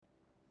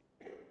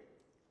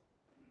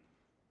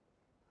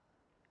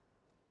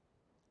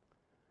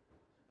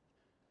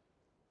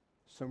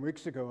Some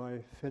weeks ago,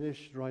 I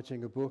finished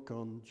writing a book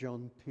on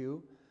John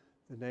Pugh.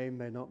 The name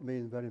may not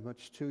mean very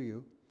much to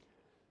you,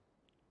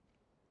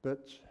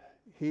 but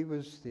he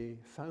was the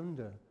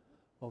founder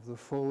of the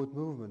Forward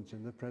movement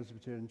in the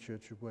Presbyterian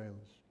Church of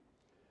Wales.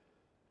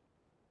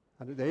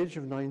 And at the age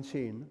of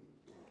 19,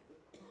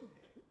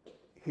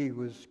 he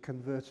was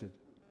converted.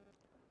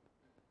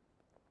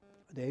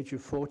 At the age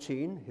of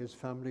 14, his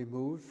family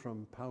moved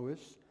from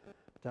Powys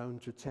down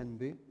to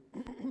Tenby,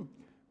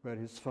 where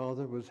his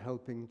father was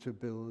helping to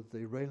build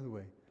the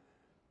railway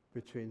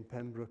between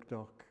Pembroke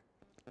Dock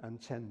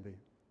and Tenby.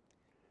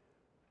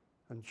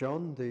 And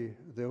John,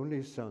 the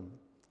only son,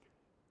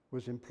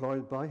 was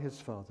employed by his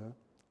father,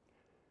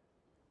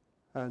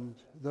 and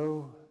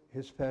though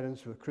his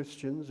parents were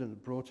Christians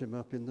and brought him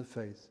up in the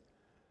faith,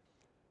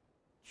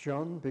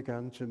 John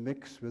began to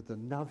mix with the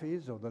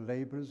navvies or the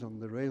labourers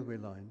on the railway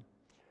line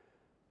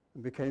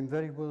and became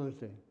very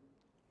worldly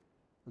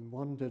and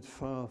wandered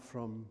far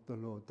from the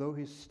Lord, though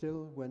he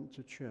still went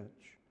to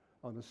church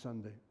on a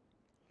Sunday.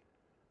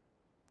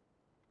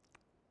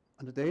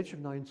 And at the age of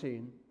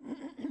 19,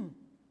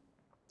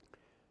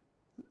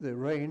 the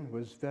rain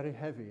was very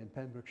heavy in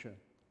Pembrokeshire.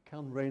 It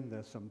can rain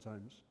there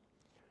sometimes.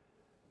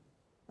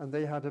 And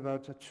they had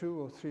about a 2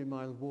 or 3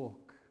 mile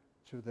walk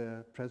to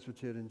their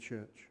Presbyterian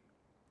church.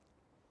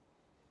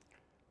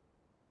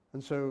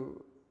 And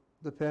so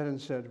the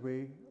parents said,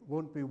 "We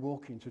won't be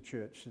walking to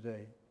church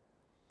today."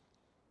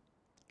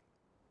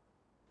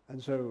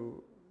 And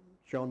so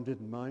John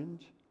didn't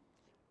mind,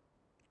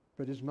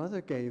 but his mother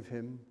gave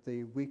him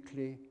the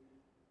weekly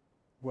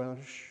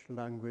Welsh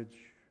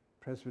language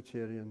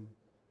Presbyterian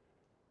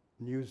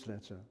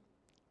newsletter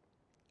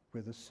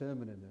with a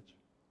sermon in it.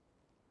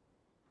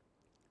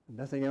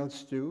 Nothing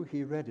else to do,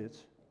 he read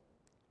it.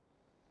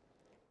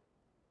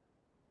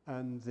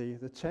 And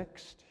the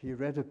text he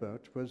read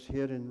about was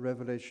here in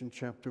Revelation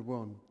chapter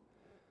 1,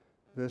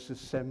 verses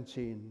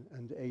 17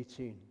 and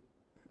 18.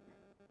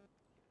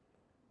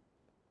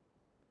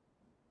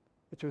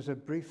 It was a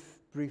brief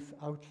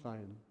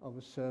outline of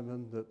a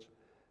sermon that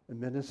a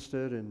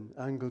minister in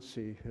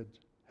Anglesey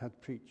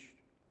had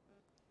preached.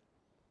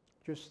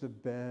 Just the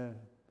bare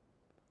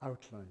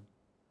outline.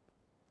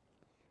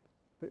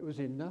 But it was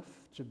enough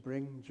to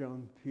bring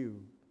John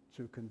Pugh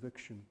to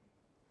conviction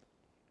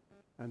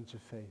and to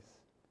faith.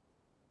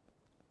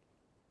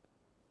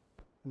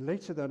 And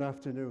later that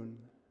afternoon,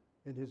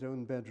 in his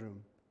own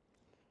bedroom,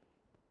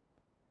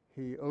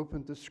 he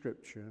opened the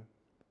scripture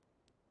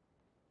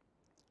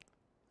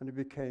and he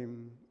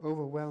became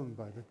overwhelmed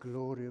by the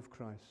glory of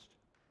Christ,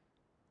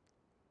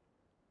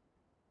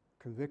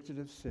 convicted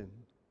of sin,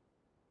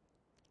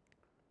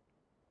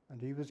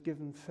 and he was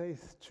given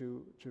faith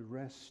to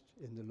rest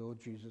in the Lord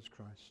Jesus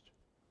Christ.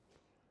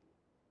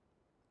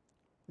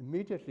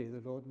 Immediately,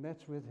 the Lord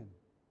met with him.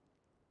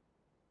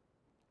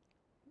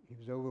 He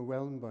was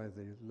overwhelmed by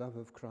the love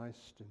of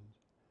Christ and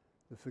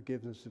the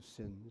forgiveness of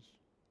sins.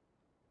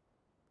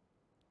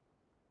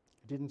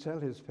 He didn't tell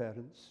his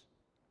parents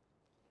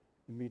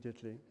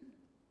immediately.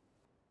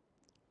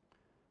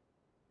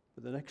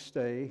 But the next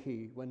day,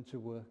 he went to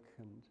work,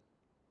 and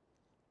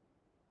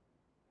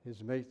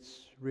his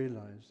mates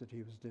realized that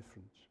he was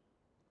different.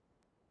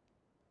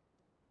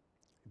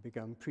 He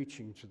began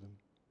preaching to them.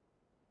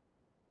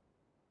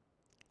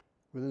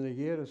 Within a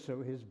year or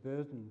so, his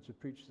burden to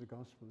preach the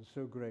gospel was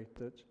so great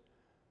that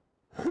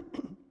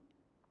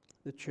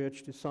the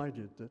church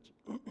decided that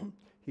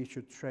he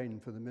should train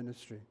for the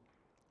ministry.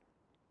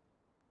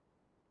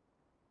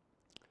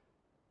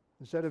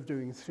 Instead of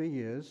doing 3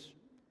 years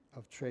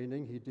of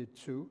training, he did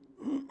 2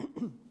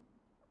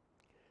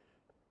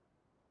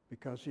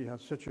 because he had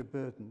such a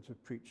burden to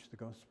preach the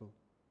gospel.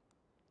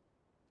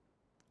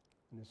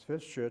 And his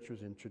first church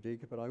was in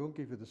Tredegar, but I won't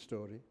give you the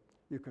story.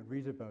 You can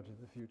read about it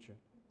in the future.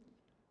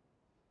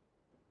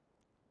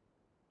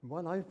 And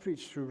while I've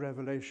preached through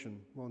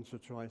Revelation once or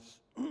twice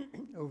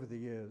over the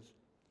years,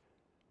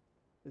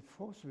 it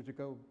forced me to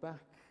go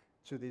back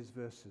to these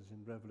verses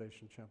in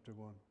Revelation chapter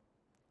 1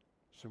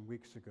 some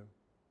weeks ago.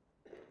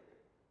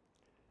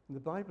 And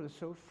the Bible is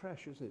so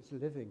fresh, isn't it? It's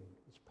living,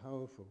 it's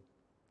powerful.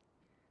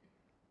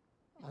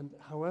 And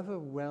however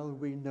well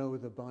we know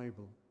the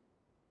Bible,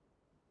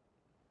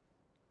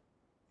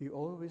 you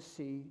always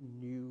see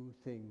new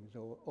things,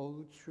 or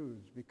old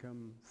truths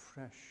become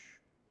fresh,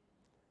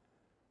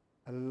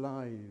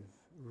 alive,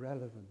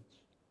 relevant.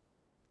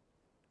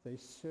 They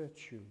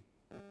search you.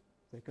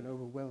 They can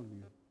overwhelm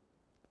you.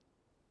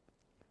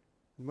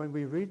 And when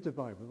we read the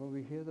Bible, when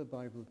we hear the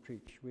Bible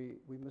preached, we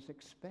must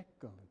expect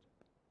God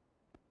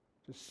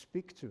to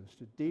speak to us,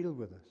 to deal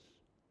with us,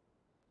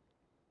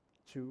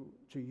 to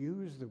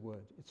use the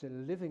word. It's a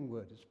living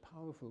word. It's a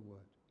powerful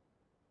word.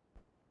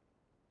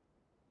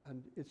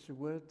 And it's a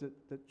word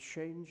that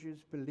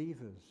changes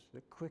believers,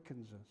 that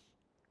quickens us,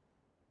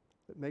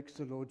 that makes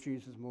the Lord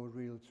Jesus more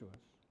real to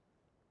us.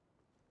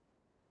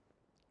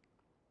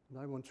 And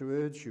I want to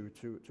urge you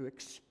to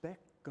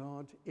expect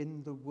God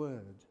in the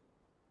word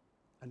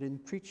and in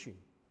preaching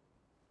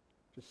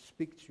to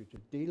speak to you, to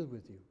deal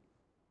with you.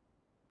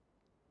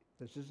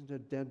 This isn't a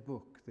dead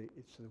book.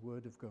 It's the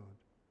word of God.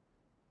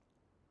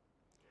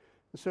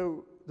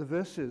 So the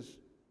verses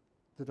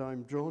that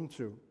I'm drawn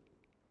to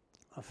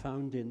are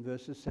found in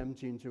verses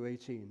 17 to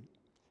 18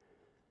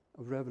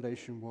 of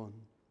Revelation 1.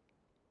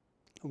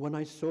 And when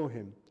I saw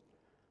him,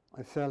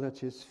 I fell at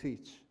his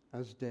feet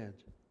as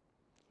dead.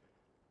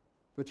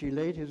 But he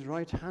laid his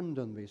right hand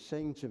on me,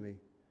 saying to me,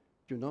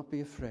 "Do not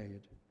be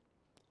afraid.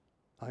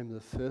 I am the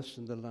first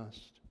and the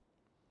last.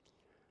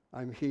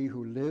 I am he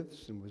who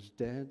lives and was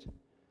dead,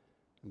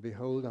 and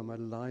behold, I am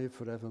alive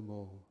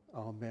forevermore.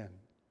 Amen.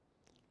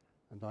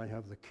 And I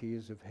have the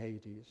keys of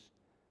Hades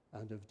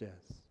and of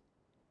death."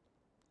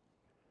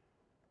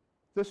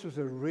 This was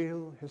a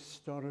real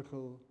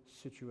historical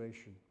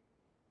situation.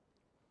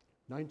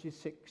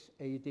 96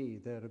 AD,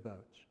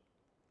 thereabouts.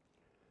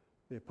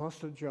 The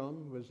Apostle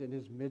John was in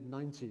his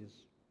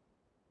mid-90s,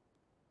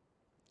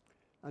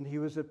 and he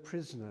was a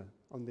prisoner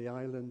on the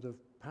island of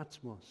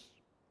Patmos,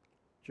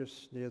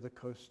 just near the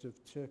coast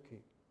of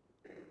Turkey.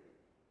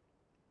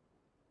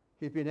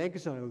 He'd been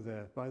exiled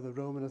there by the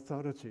Roman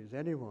authorities.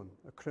 Anyone,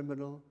 a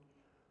criminal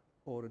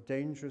or a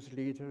dangerous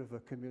leader of a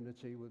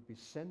community, would be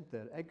sent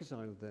there,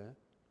 exiled there,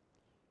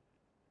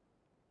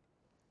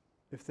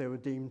 if they were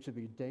deemed to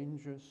be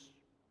dangerous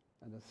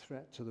and a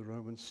threat to the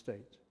Roman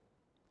state.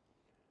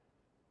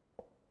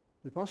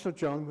 The Apostle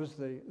John was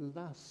the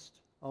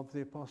last of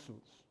the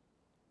apostles.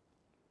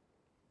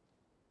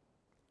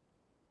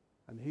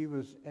 And he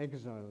was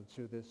exiled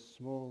to this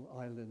small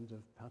island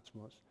of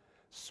Patmos,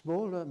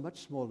 smaller,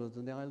 much smaller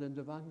than the island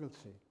of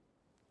Anglesey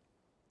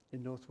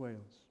in North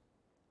Wales.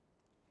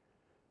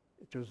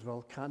 It was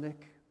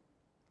volcanic,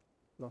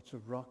 lots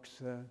of rocks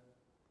there,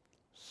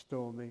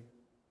 stormy.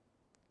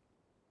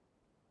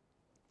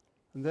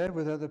 And there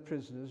with other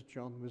prisoners,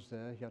 John was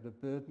there. He had a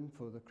burden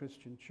for the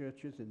Christian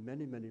churches in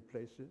many, many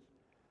places.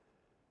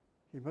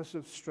 He must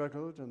have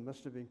struggled and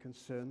must have been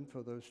concerned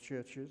for those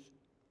churches.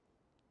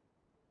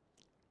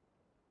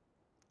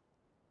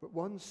 But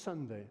one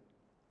Sunday,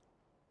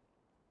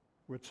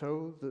 we're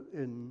told that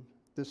in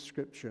this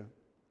scripture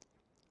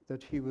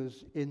that he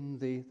was in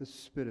the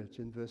Spirit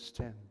in verse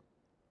 10.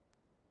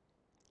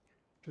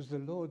 It was the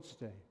Lord's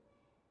Day,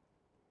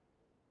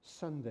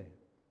 Sunday.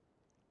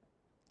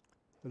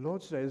 The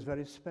Lord's Day is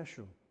very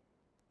special.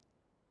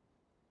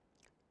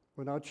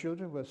 When our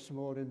children were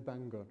small in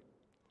Bangor,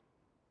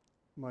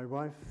 my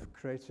wife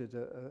created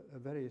a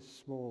very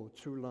small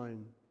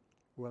two-line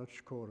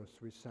Welsh chorus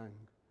we sang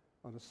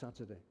on a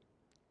Saturday.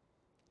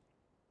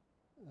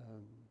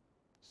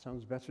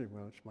 Sounds better in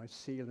Welsh. My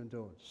seal and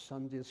oars.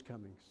 Sunday is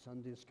coming,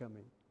 Sunday is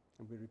coming.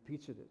 And we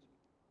repeated it.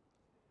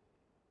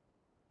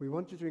 We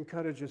wanted to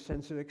encourage a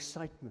sense of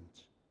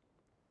excitement.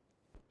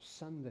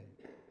 Sunday.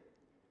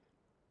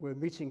 We're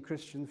meeting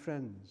Christian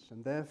friends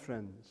and their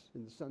friends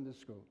in the Sunday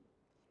school,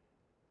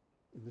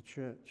 in the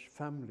church,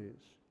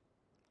 families.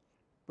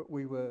 But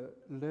we were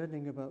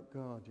learning about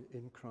God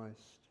in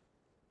Christ.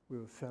 We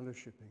were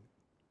fellowshipping.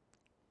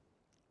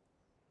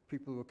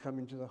 People were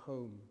coming to the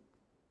home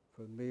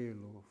for a meal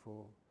or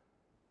for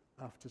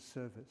after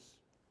service,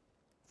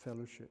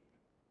 fellowship.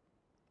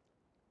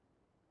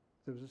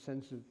 There was a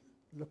sense of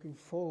looking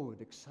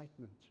forward,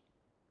 excitement.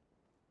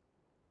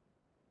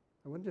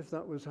 I wonder if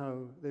that was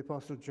how the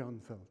Apostle John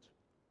felt.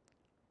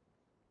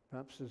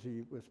 Perhaps as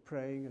he was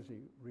praying, as he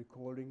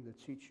recalling the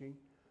teaching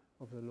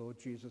of the Lord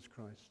Jesus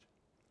Christ.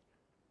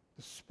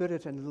 The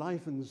Spirit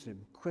enlivens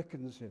him,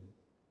 quickens him.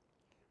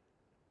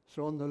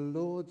 So on the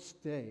Lord's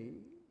Day,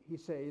 he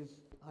says,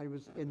 I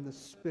was in the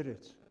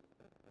Spirit.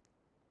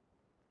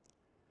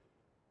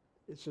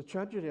 It's a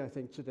tragedy, I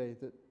think, today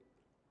that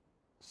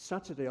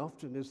Saturday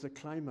often is the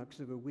climax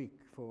of a week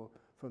for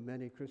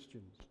many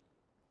Christians.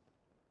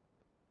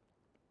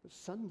 But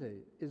Sunday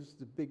is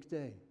the big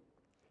day.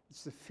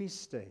 It's the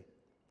feast day.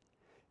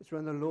 It's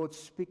when the Lord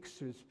speaks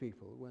to his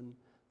people, when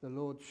the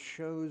Lord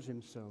shows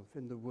himself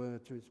in the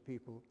word to his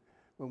people,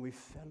 when we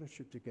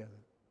fellowship together,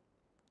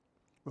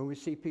 when we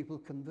see people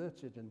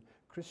converted and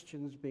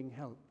Christians being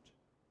helped.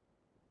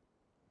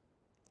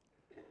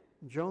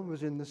 John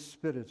was in the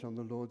Spirit on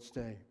the Lord's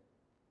Day.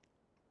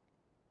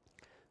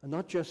 And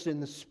not just in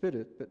the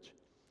Spirit, but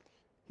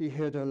he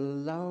heard a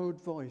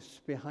loud voice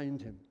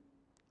behind him.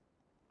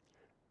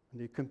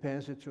 And he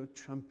compares it to a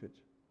trumpet.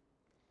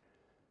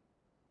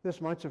 This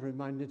might have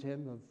reminded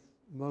him of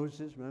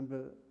Moses,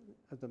 remember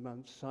at the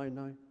Mount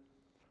Sinai,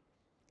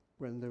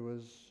 when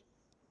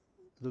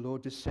the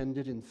Lord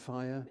descended in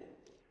fire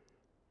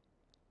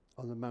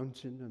on the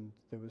mountain and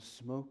there was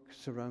smoke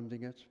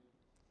surrounding it.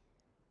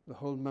 The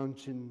whole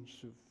mountain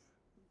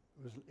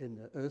was in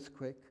an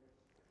earthquake.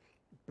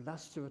 The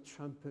blast of a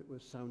trumpet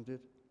was sounded.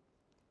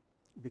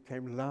 It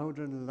became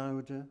louder and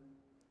louder.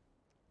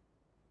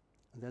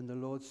 And then the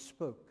Lord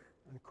spoke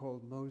and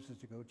called Moses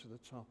to go to the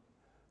top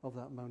of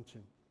that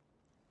mountain.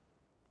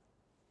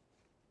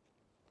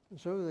 And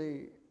so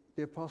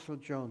the Apostle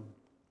John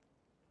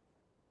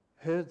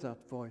heard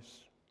that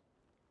voice.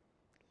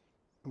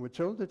 And we're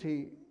told that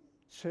he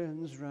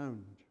turns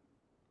round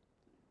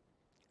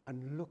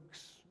and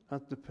looks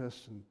at the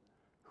person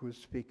who is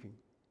speaking.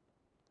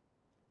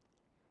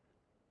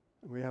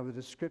 And we have a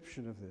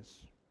description of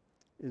this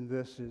in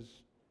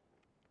verses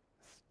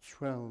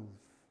 12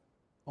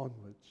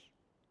 onwards.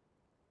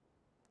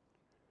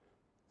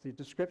 The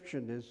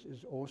description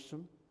is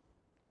awesome,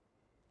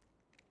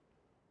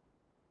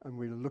 and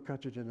we'll look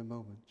at it in a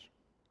moment.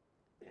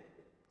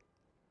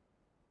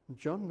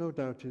 John, no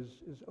doubt,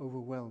 is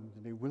overwhelmed,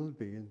 and he will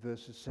be in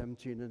verses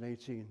 17 and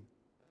 18.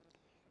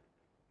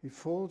 He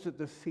falls at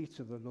the feet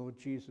of the Lord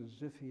Jesus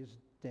as if he is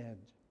dead.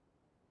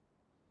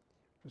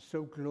 It was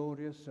so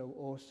glorious, so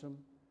awesome,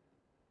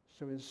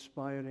 so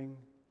inspiring.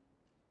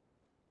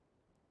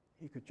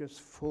 He could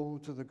just fall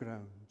to the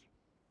ground.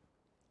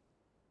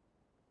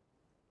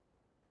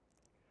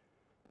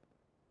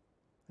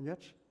 And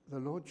yet, the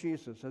Lord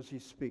Jesus, as he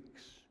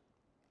speaks,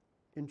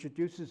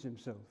 introduces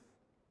himself.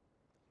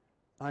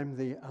 I'm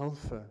the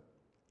Alpha,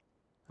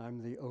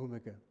 I'm the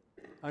Omega.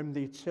 I'm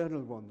the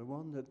eternal one, the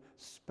one that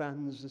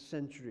spans the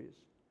centuries.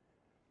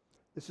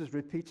 This is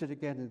repeated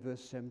again in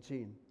verse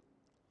 17.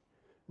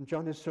 And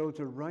John is told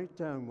to write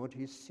down what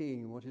he's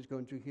seeing, what he's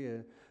going to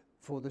hear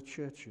for the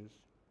churches.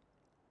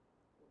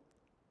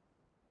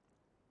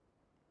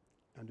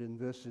 And in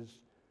verses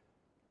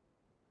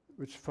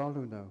which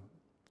follow now,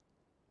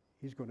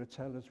 he's going to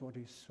tell us what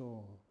he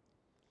saw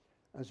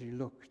as he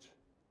looked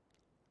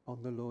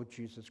on the Lord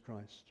Jesus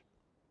Christ.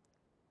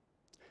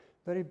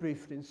 Very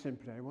briefly and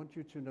simply, I want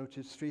you to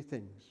notice three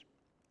things.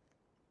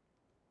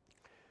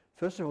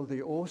 First of all,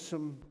 the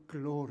awesome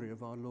glory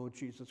of our Lord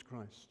Jesus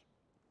Christ.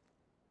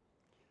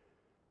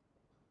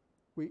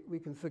 We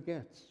can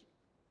forget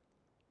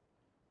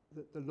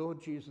that the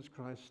Lord Jesus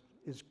Christ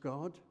is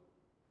God.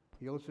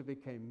 He also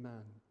became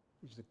man.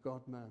 He's the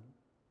God-man.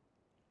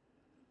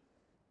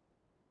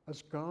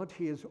 As God,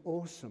 he is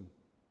awesome.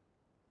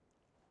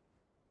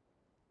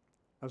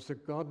 As the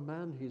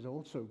God-man, he's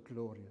also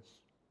glorious.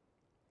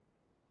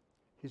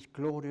 He's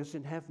glorious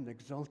in heaven,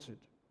 exalted.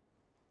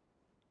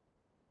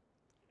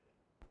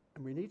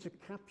 And we need to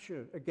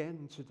capture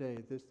again today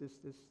this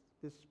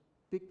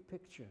big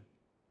picture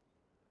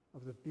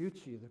of the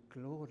beauty, the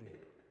glory,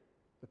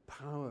 the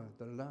power,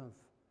 the love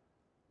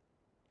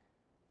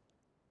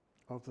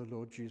of the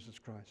Lord Jesus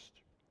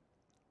Christ.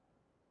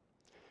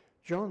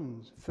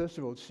 John, first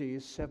of all,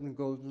 sees 7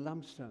 golden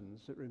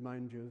lampstands that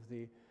remind you of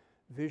the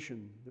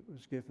vision that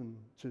was given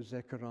to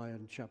Zechariah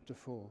in chapter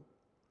 4.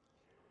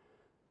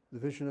 The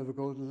vision of a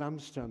golden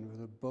lampstand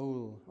with a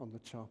bowl on the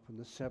top and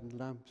the 7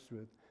 lamps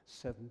with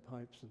 7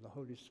 pipes and the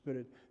Holy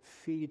Spirit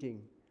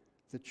feeding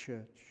the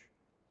church.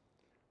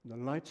 And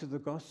the light of the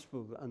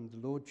gospel and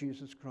the Lord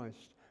Jesus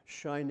Christ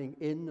shining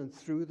in and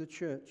through the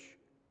church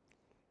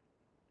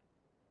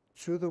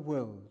to the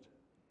world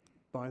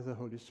by the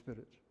Holy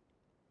Spirit.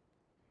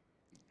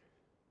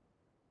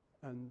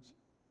 And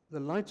the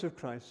light of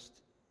Christ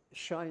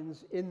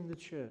shines in the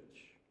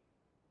church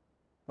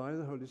by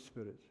the Holy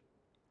Spirit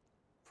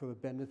for the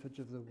benefit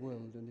of the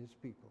world and his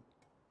people.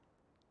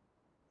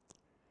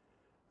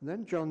 And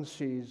then John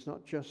sees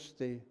not just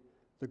the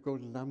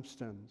golden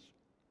lampstands,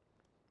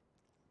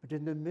 but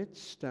in the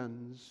midst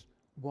stands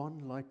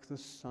one like the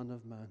Son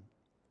of Man.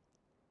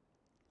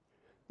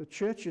 The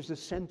church is the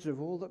center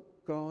of all that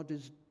God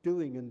is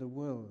doing in the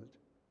world.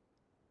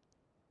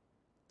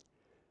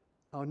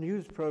 Our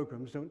news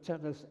programs don't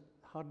tell us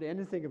hardly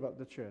anything about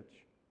the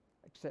church,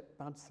 except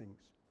bad things.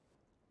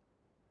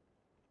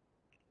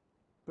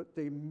 But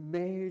the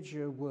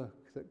major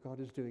work that God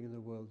is doing in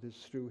the world is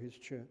through his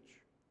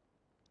church.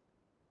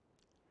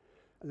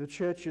 And the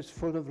church is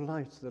full of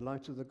light, the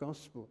light of the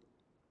gospel.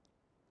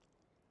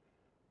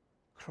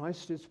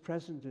 Christ is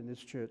present in his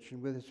church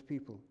and with his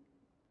people.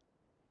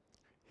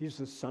 He's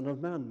the Son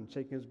of Man,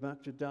 taking us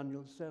back to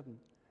Daniel 7.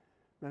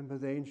 Remember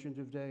the Ancient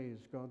of Days,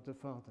 God the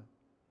Father.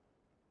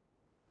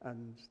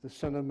 And the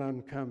Son of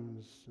Man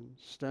comes and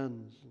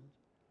stands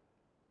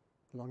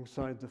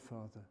alongside the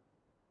Father.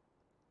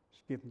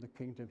 He's given the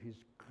kingdom.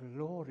 He's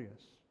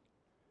glorious.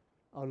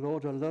 Our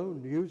Lord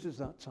alone uses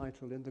that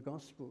title in the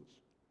Gospels.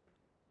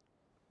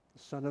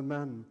 The Son of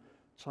Man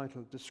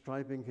title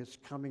describing his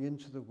coming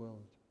into the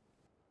world,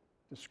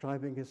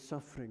 describing his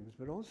sufferings,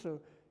 but also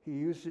he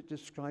used it to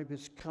describe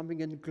his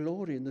coming in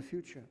glory in the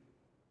future.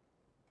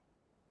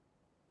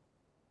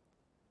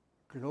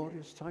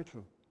 Glorious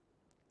title.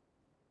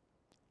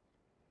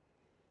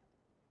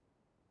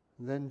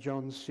 And then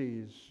John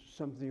sees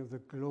something of the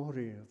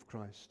glory of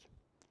Christ.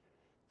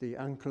 The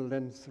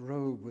ankle-length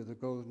robe with a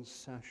golden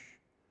sash,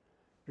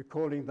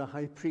 recalling the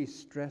high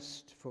priest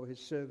dressed for his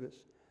service.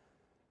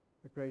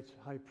 The great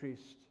high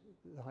priest,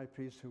 the high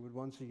priest who would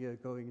once a year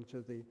go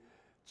into the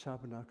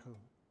tabernacle,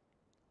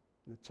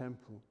 the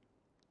temple,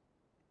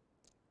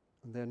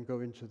 and then go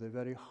into the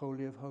very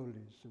holy of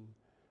holies and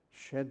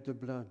shed the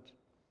blood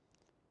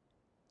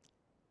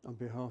on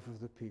behalf of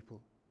the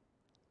people.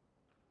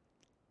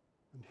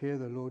 And here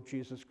the Lord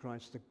Jesus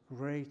Christ, the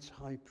great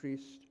high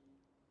priest,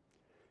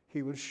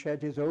 he will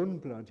shed his own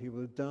blood. He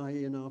will die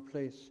in our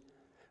place.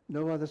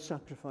 No other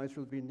sacrifice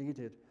will be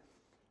needed.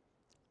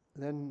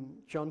 Then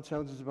John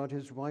tells us about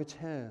his white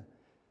hair,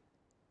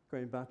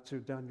 going back to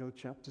Daniel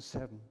chapter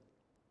 7.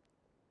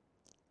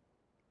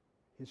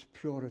 His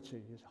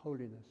purity, his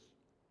holiness.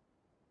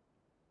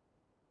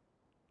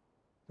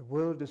 The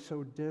world is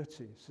so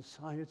dirty.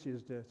 Society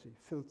is dirty,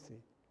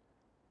 filthy.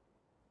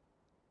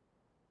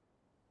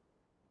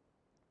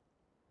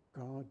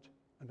 God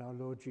and our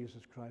Lord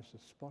Jesus Christ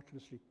are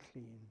spotlessly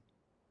clean.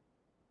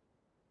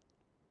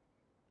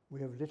 We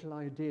have little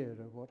idea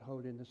of what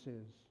holiness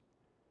is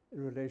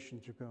in relation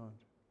to God.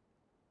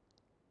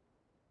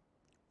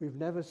 We've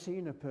never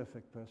seen a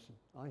perfect person.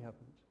 I haven't.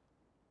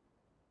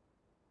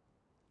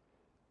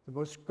 The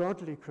most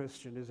godly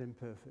Christian is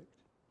imperfect.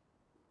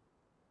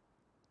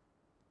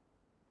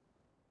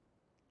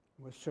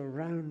 We're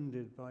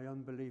surrounded by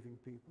unbelieving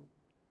people.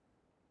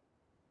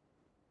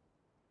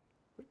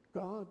 But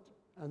God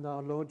and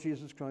our Lord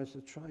Jesus Christ,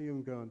 the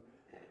triune God,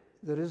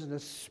 there isn't a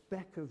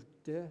speck of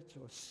dirt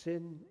or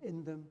sin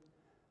in them.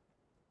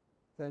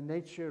 Their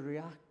nature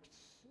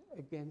reacts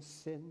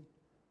against sin.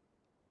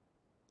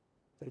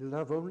 They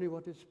love only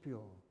what is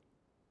pure.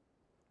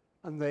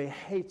 And they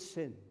hate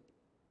sin.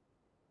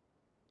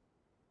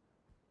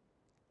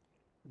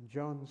 And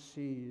John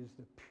sees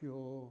the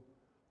pure,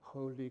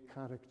 holy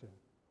character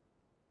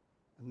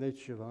and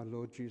nature of our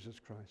Lord Jesus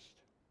Christ.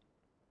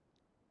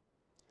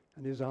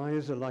 And his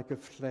eyes are like a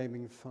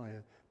flaming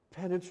fire,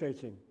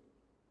 penetrating.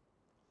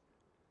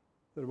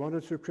 There are one or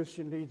two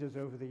Christian leaders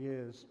over the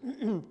years.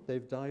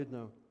 They've died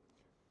now.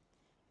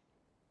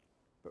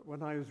 But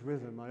when I was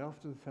with them, I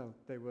often felt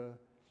they were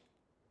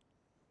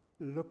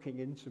looking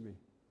into me.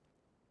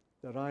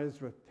 Their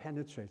eyes were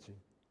penetrating,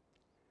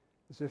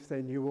 as if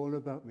they knew all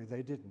about me.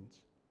 They didn't.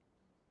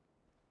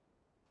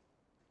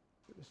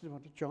 But this is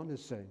what John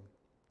is saying.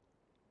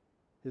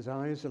 His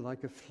eyes are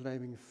like a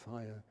flaming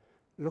fire,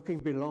 looking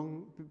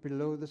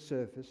below the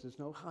surface. There's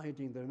no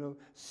hiding. There are no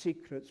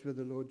secrets with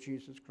the Lord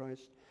Jesus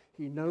Christ.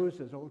 He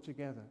knows us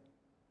altogether.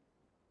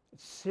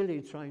 It's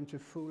silly trying to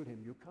fool him.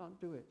 You can't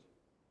do it.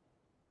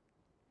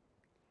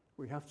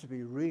 We have to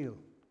be real,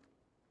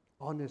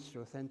 honest,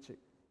 authentic.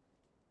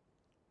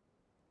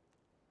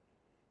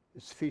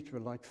 His feet were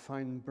like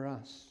fine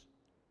brass,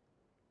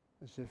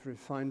 as if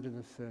refined in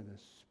a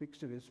furnace.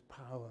 Speaks of his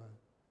power,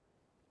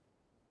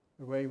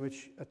 the way in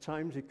which at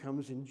times he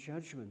comes in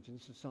judgment in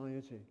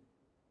society.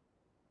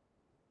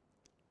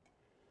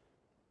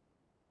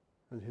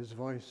 And his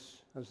voice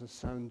has the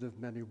sound of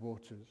many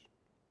waters.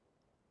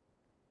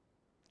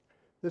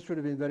 This would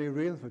have been very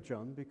real for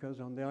John, because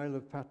on the Isle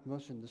of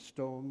Patmos, in the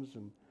storms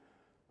and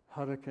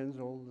hurricanes,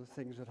 all the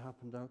things that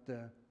happened out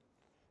there,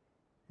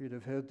 he'd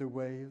have heard the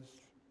waves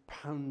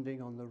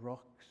pounding on the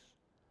rocks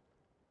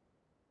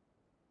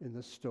in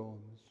the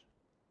storms,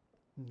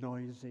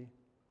 noisy.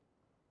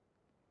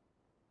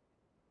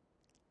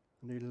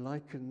 And he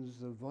likens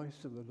the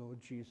voice of the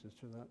Lord Jesus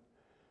to that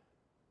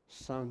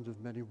sound of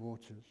many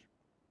waters.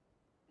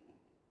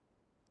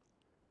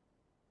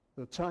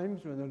 There are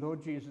times when the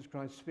Lord Jesus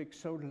Christ speaks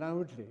so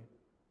loudly,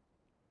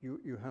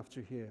 you have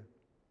to hear.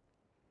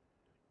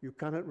 You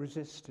cannot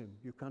resist him.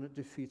 You cannot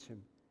defeat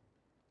him.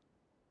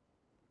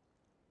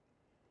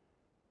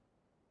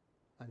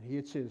 And he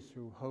it is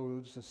who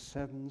holds the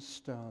 7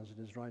 stars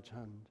in his right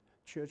hand.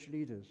 Church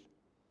leaders.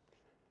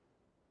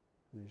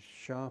 And his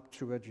sharp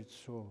two-edged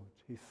sword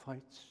he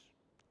fights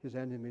his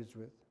enemies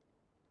with.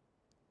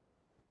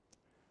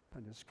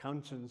 And his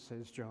countenance,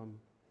 says John,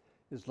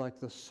 is like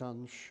the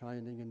sun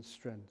shining in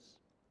strength.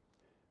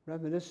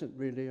 Reminiscent,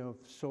 really, of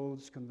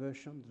Saul's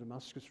conversion on the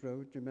Damascus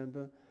Road. Do you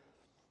remember?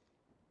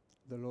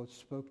 The Lord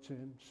spoke to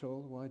him,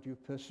 Saul, why do you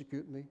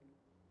persecute me?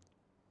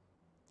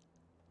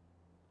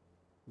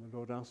 And the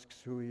Lord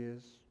asks who he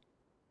is.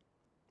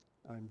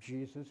 I'm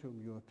Jesus,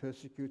 whom you are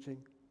persecuting.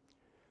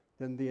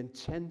 Then the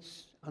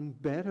intense,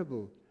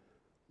 unbearable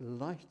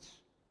light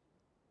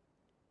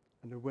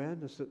and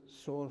awareness that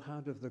Saul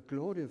had of the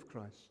glory of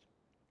Christ.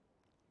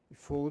 He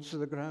falls to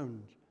the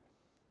ground.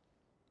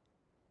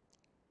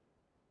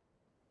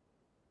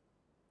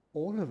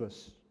 All of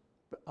us,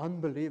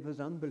 unbelievers,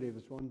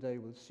 one day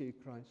will see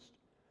Christ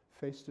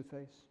face to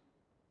face.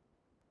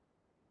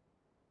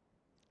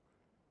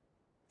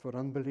 For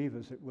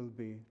unbelievers, it will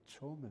be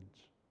torment.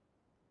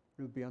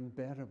 It will be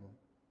unbearable.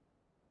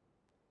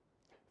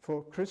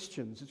 For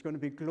Christians, it's going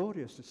to be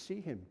glorious to see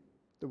him,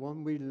 the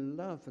one we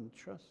love and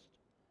trust,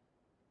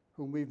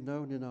 whom we've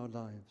known in our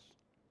lives.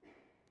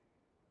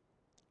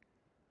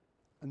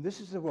 And this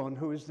is the one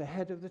who is the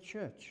head of the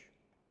church,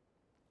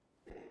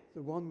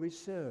 the one we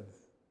serve,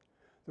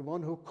 the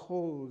one who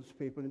calls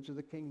people into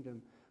the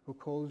kingdom, who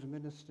calls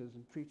ministers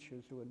and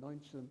preachers, who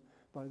anoints them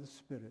by the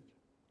Spirit.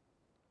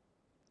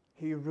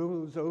 He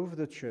rules over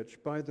the church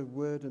by the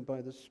word and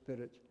by the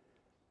Spirit.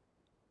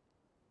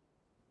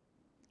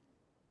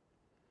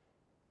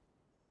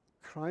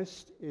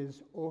 Christ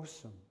is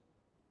awesome.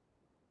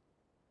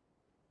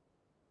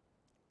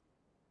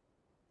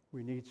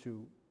 We need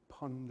to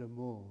ponder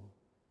more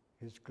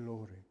his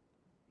glory.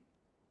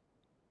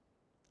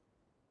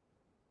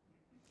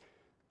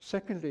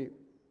 Secondly,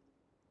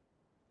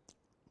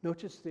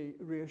 notice the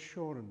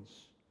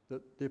reassurance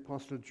that the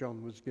Apostle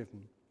John was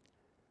given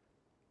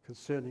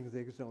concerning the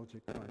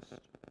exalted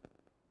Christ.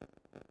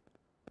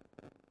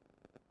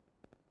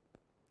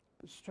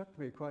 It struck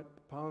me quite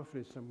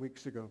powerfully some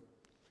weeks ago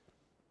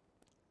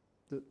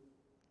that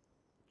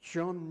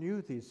John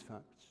knew these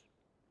facts.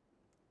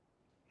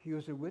 He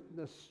was a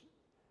witness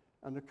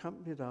and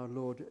accompanied our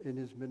Lord in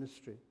his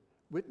ministry,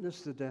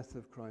 witnessed the death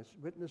of Christ,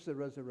 witnessed the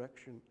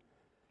resurrection.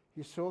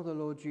 He saw the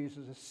Lord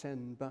Jesus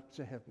ascend back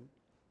to heaven.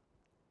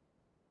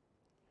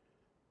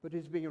 But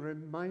he's being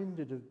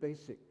reminded of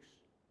basics.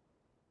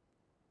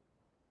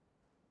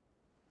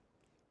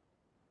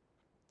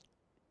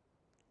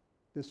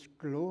 This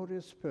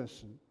glorious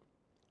person,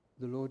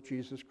 the Lord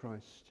Jesus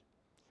Christ,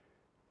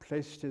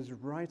 placed his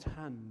right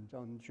hand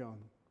on John.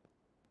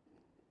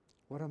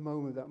 What a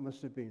moment that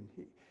must have been.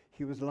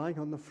 He was lying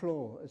on the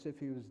floor as if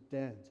he was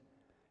dead.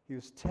 He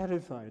was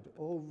terrified,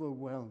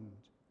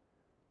 overwhelmed.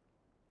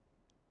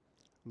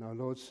 And our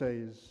Lord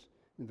says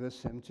in verse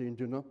 17,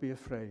 "Do not be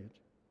afraid."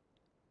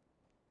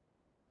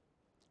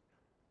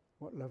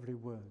 What lovely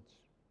words.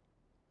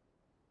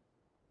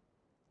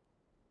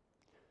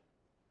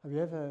 Have you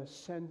ever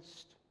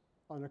sensed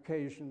on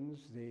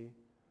occasions the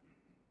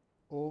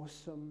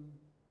awesome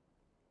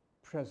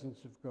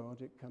presence of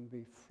God? It can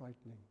be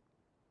frightening.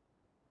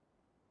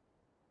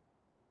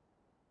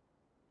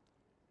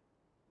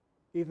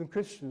 Even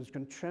Christians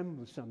can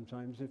tremble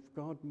sometimes if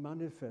God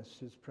manifests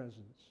his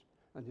presence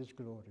and his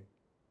glory.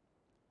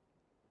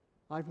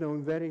 I've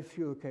known very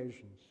few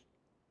occasions.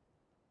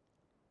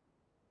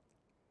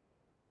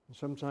 And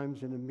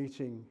sometimes in a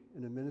meeting,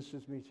 in a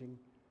minister's meeting,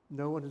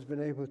 no one has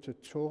been able to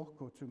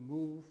talk or to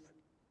move.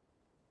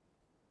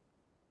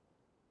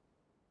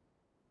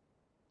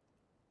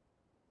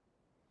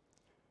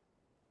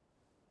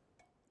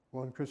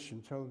 One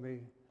Christian told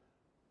me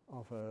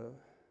of a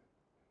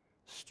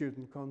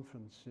student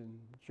conference in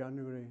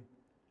January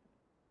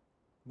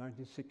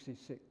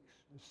 1966,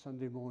 a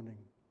Sunday morning.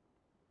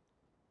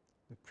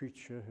 The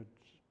preacher had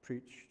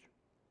preached,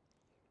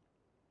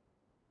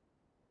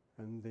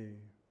 and the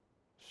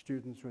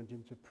students went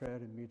into prayer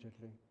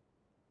immediately.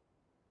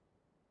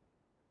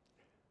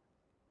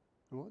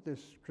 And what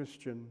this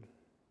Christian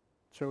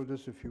told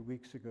us a few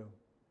weeks ago,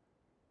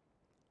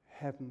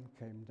 heaven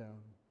came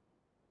down.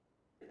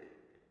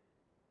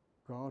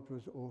 God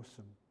was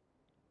awesome.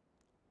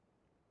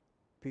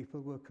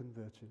 People were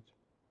converted.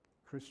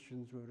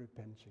 Christians were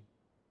repenting.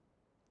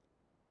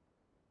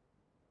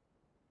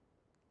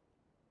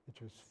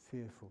 It was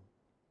fearful.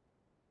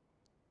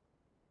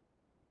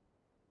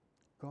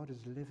 God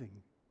is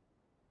living.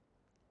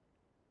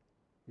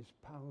 He's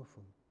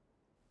powerful.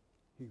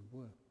 He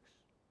works.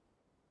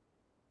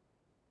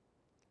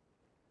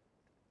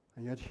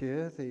 And yet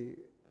here the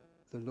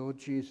Lord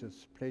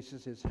Jesus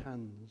places his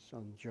hands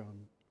on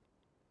John,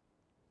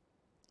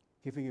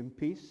 giving him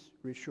peace,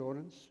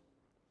 reassurance,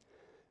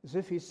 as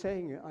if he's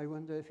saying, I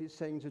wonder if he's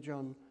saying to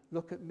John,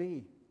 look at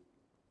me.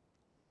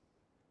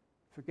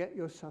 Forget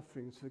your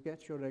sufferings,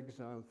 forget your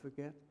exile,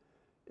 forget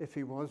if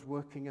he was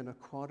working in a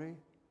quarry,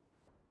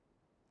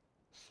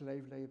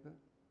 slave labor.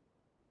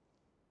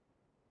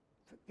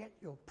 Forget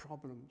your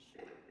problems.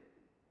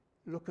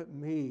 Look at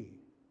me.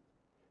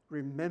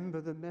 Remember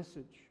the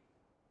message.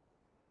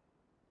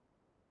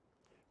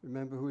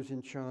 Remember who's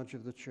in charge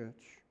of the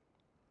church.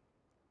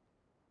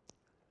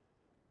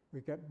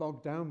 We get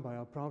bogged down by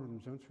our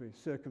problems, don't we?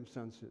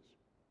 Circumstances.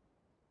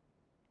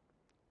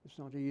 It's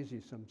not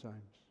easy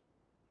sometimes.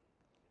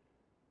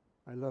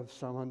 I love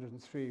Psalm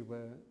 103,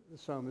 where the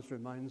psalmist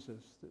reminds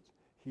us that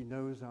he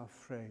knows our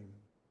frame.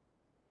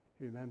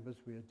 He remembers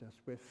we are dust.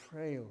 We're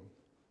frail.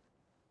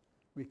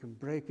 We can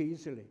break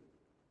easily.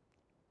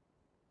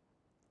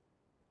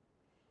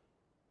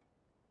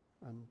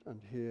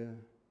 And here,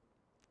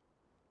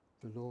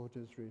 the Lord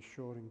is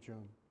reassuring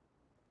John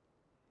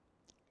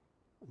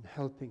and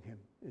helping him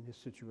in his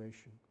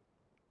situation.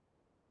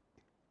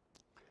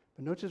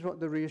 But notice what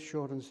the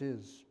reassurance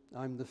is.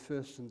 I'm the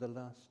first and the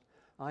last.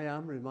 I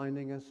am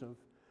reminding us of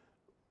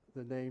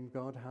the name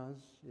God has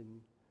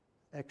in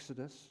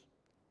Exodus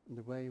and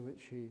the way in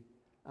which he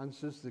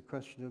answers the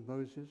question of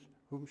Moses,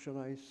 whom shall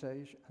I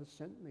say has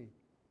sent me?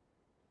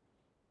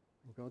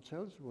 And God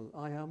tells, well,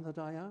 I am that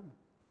I am,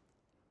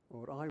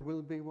 or I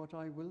will be what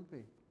I will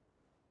be.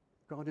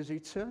 God is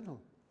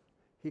eternal.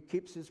 He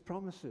keeps his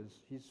promises.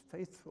 He's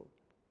faithful.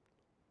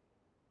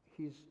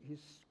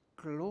 He's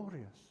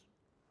glorious.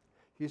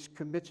 He's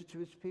committed to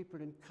his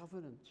people in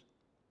covenant.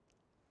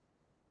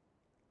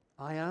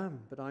 I am,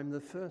 but I'm the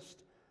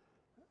first.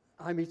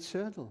 I'm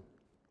eternal.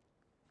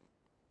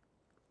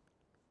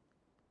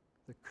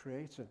 The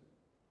Creator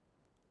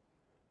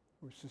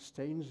who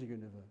sustains the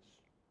universe.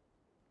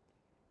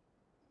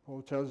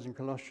 Paul tells us in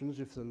Colossians,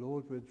 if the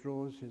Lord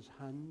withdraws his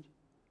hand,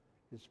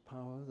 his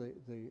power,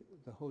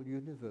 the whole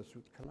universe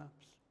would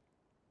collapse.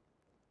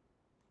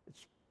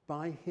 It's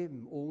by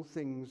him all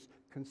things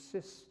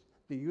consist,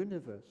 the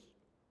universe.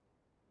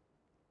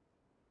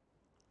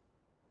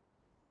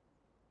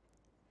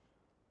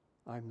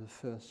 I'm the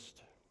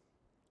first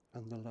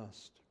and the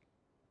last.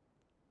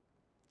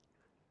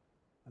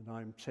 And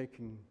I'm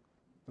taking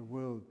the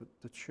world, but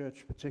the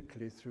church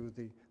particularly, through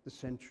the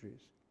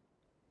centuries.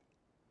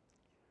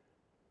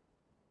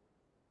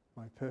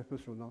 My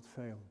purpose will not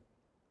fail.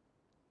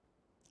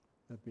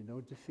 There'll be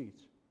no defeat.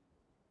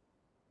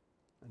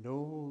 And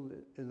all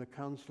in the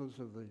counsels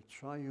of the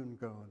triune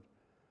God,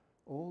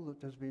 all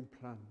that has been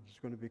planned is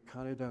going to be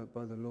carried out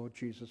by the Lord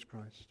Jesus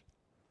Christ.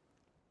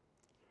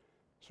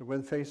 So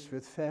when faced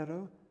with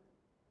Pharaoh,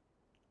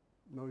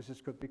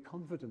 Moses could be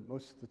confident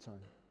most of the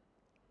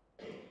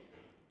time.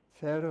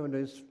 Pharaoh and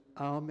his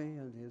army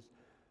and his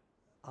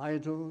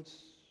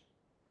idols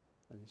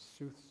and his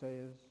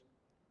soothsayers,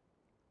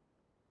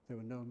 they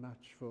were no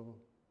match for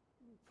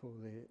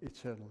the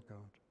eternal God.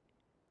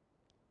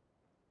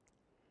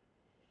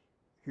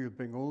 He will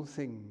bring all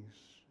things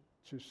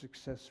to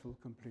successful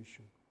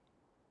completion.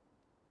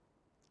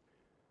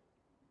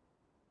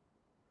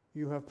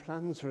 You have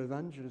plans for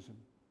evangelism,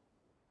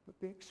 but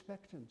be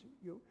expectant.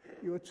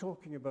 You are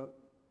talking about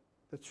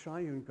the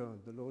triune God,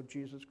 the Lord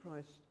Jesus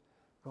Christ,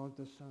 God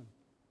the Son.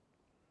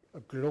 A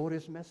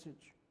glorious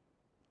message.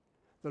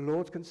 The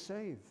Lord can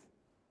save.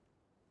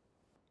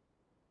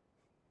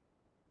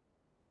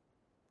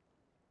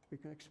 We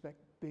can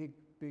expect big,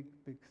 big,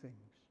 big things.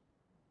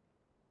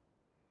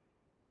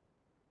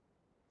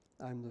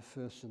 I'm the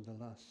first and the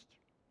last.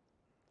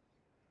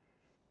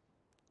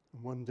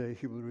 And one day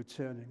he will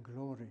return in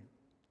glory,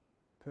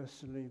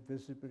 personally,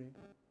 visibly.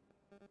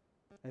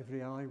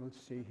 Every eye will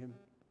see him.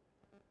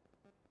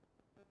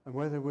 And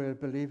whether we're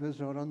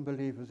believers or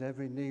unbelievers,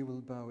 every knee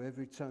will bow,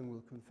 every tongue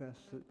will confess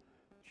that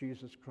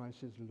Jesus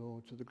Christ is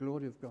Lord, to the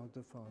glory of God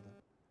the Father.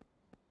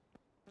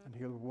 And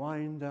he'll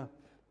wind up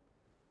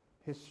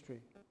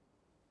history,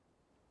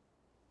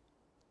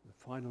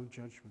 the final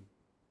judgment,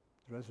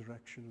 the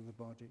resurrection of the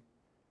body,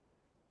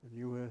 the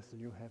new earth, the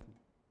new heaven.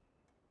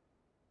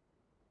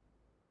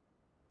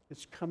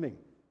 It's coming.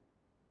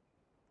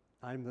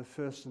 I'm the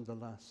first and the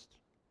last.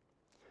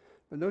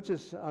 But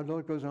notice our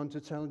Lord goes on to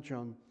tell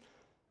John,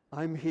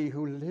 I'm he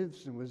who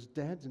lives and was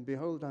dead, and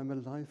behold, I'm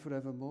alive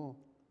forevermore.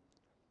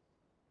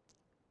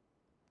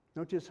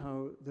 Notice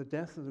how the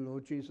death of the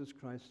Lord Jesus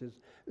Christ is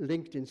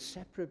linked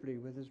inseparably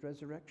with his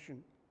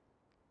resurrection.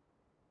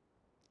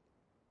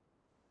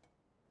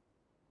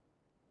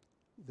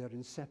 They're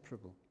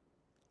inseparable.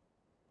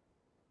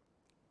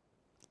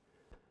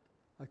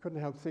 I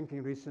couldn't help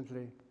thinking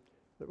recently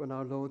that when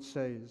our Lord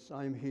says,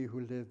 I'm he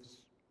who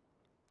lives,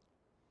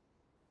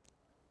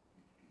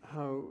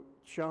 how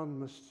John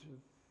must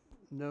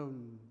have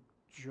known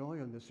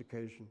joy on this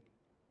occasion.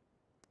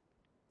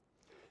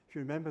 If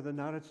you remember the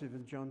narrative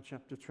in John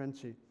chapter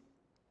 20,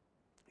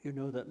 you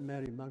know that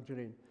Mary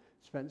Magdalene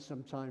spent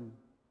some time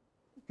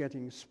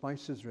getting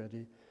spices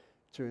ready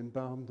to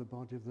embalm the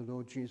body of the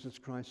Lord Jesus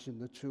Christ in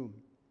the tomb.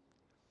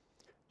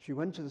 She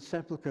went to the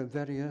sepulchre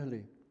very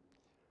early.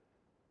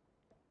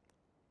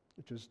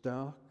 It was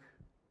dark.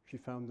 She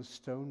found the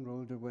stone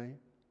rolled away.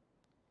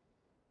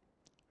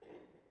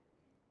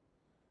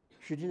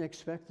 She didn't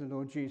expect the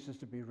Lord Jesus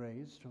to be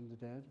raised from the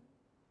dead.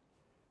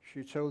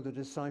 She told the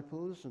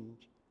disciples, and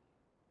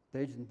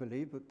they didn't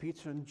believe, but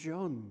Peter and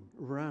John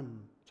ran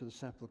to the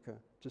sepulchre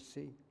to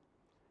see.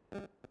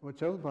 We're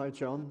told by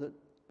John that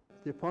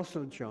the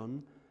Apostle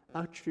John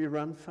actually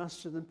ran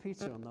faster than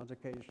Peter on that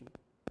occasion.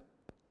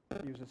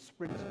 He was a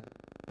sprinter.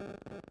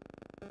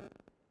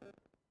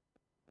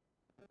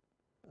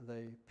 And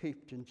they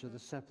peeped into the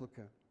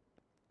sepulchre.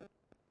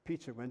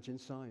 Peter went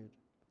inside.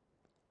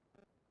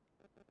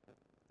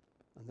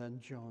 And then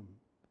John.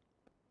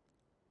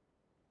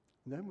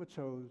 And then we're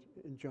told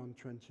in John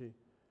 20,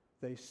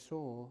 they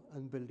saw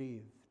and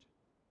believed.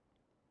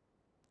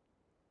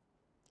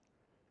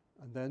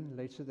 And then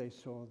later they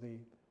saw the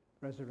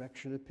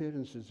resurrection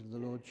appearances of the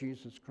Lord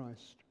Jesus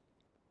Christ.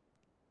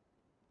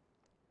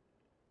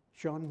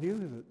 John knew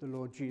that the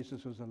Lord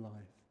Jesus was alive.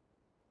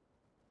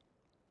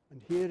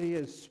 And here he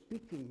is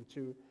speaking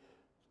to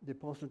the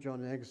Apostle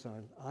John in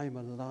exile, I'm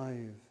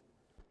alive.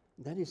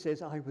 And then he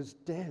says, I was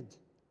dead.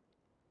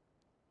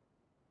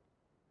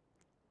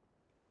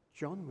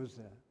 John was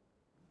there.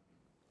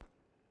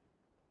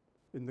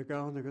 In the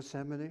Garden of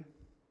Gethsemane,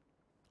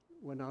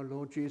 when our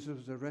Lord Jesus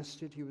was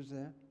arrested, he was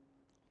there.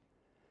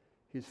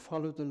 He's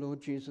followed the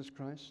Lord Jesus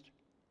Christ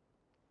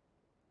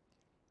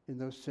in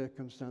those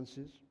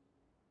circumstances.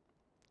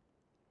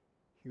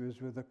 He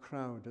was with a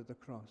crowd at the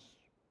cross.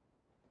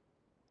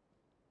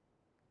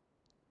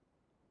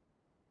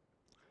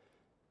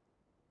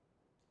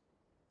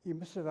 He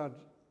must have had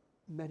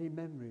many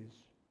memories.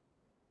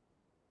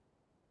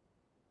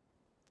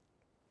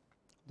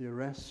 The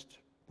arrest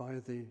by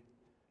the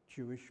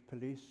Jewish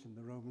police and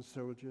the Roman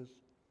soldiers,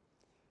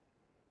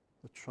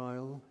 the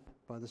trial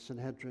by the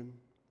Sanhedrin,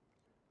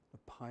 the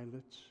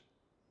Pilate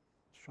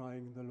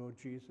trying the Lord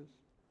Jesus,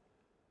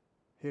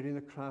 hearing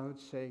the crowd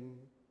saying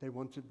they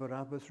wanted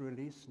Barabbas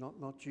released,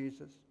 not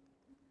Jesus,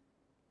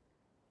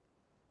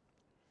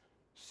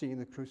 seeing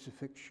the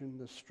crucifixion,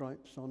 the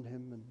stripes on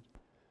him and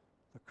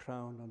the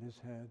crown on his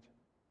head,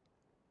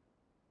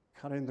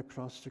 carrying the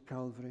cross to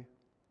Calvary,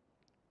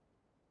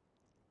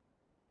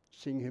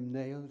 seeing him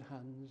nailed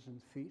hands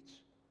and feet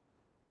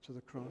to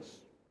the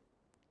cross.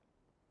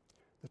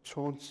 The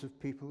taunts of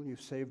people,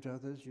 you've saved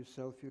others,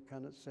 yourself you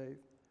cannot save.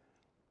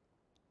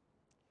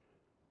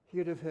 He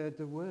would have heard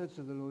the words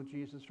of the Lord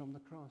Jesus from the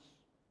cross.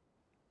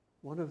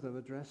 one of them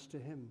addressed to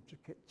him to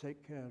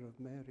take care of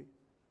Mary.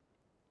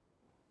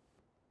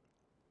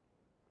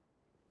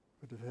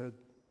 Would have heard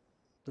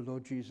the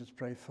Lord Jesus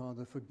pray,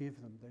 Father, forgive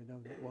them. They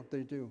know not what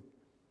they do.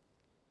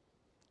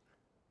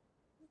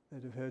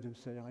 They'd have heard him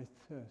say, I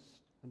thirst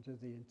under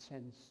the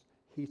intense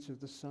heat of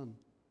the sun.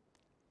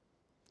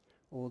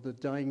 Or the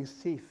dying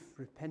thief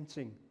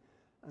repenting,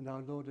 and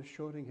our Lord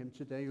assuring him,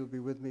 today you'll be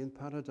with me in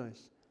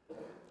paradise.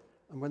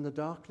 And when the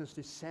darkness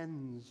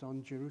descends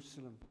on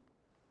Jerusalem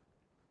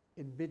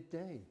in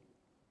midday,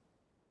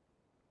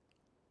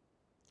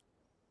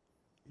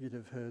 you'd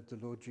have heard the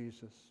Lord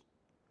Jesus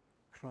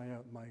cry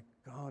out, my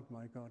God,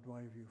 why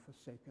have you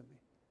forsaken me?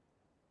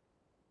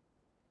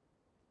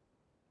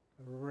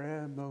 A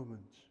rare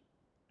moment,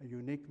 a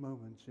unique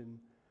moment in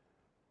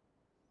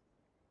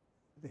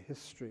the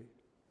history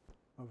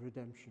of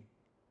redemption.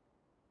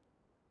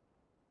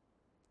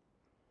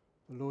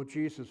 The Lord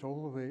Jesus,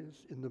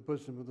 always in the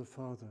bosom of the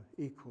Father,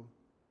 equal.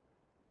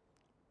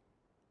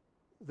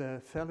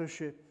 Their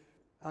fellowship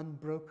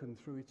unbroken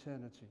through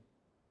eternity.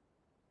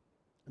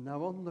 And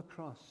now on the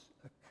cross,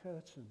 a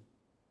curtain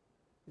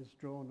is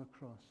drawn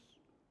across.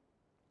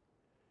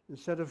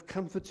 Instead of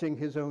comforting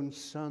his own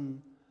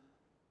Son,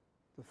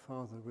 the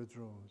Father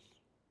withdraws.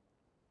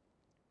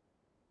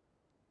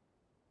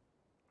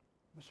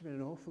 It must have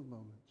been an awful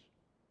moment.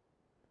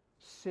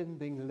 Sin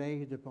being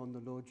laid upon the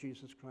Lord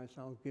Jesus Christ,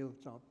 our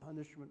guilt, our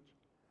punishment.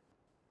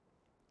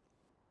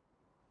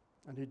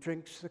 And he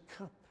drinks the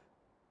cup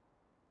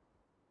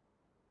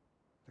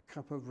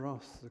of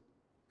wrath, the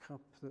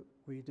cup that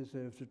we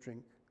deserve to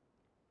drink.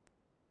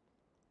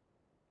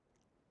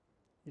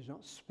 He's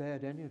not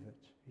spared any of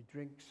it. He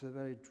drinks the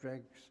very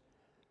dregs.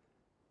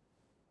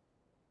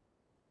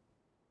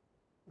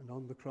 And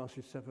on the cross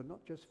he suffered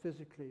not just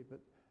physically,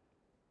 but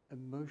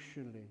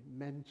emotionally,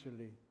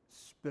 mentally,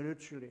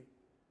 spiritually,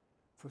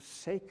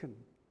 forsaken.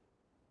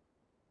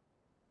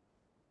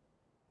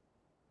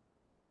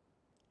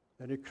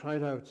 Then he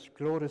cried out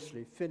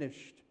gloriously,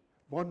 finished.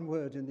 One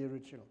word in the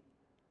original.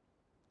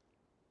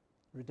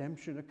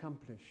 Redemption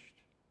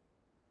accomplished.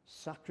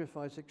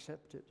 Sacrifice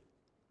accepted.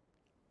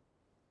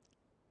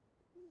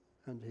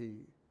 And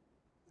he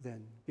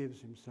then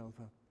gives himself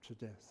up to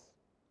death.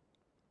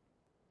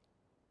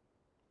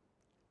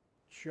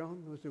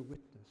 John was a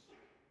witness.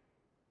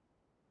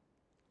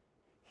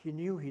 He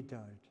knew he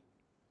died.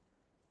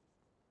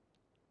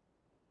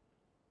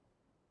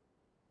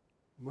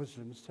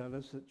 Muslims tell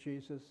us that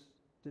Jesus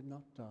did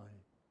not die.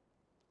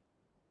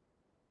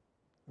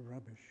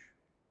 Rubbish.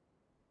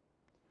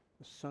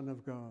 The Son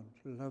of God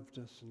loved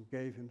us and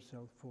gave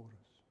himself for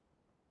us.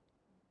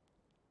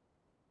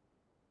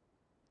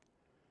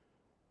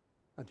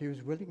 And he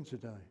was willing to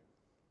die.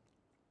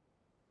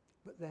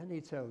 But then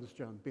he tells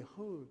John,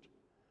 behold,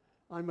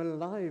 I'm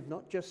alive,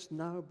 not just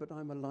now, but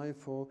I'm alive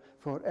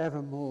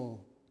forevermore.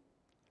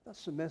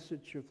 That's the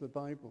message of the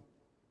Bible.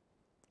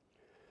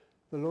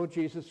 The Lord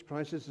Jesus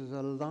Christ is as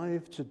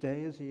alive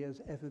today as he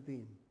has ever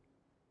been.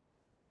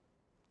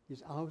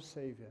 He's our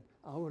Savior,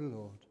 our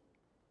Lord.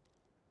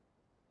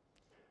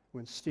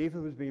 When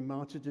Stephen was being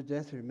martyred to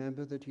death,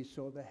 remember that he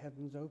saw the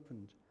heavens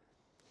opened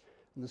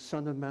and the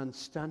Son of Man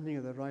standing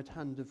at the right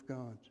hand of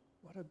God.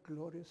 What a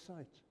glorious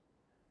sight.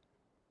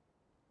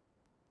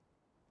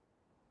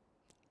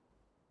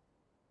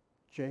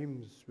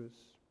 James was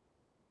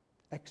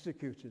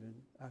executed in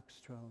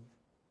Acts 12.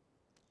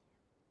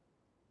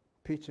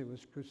 Peter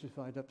was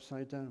crucified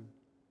upside down.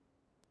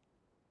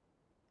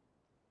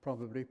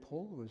 Probably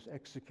Paul was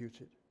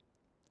executed.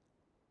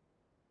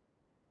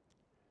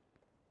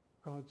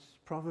 God's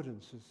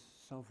providence is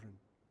sovereign.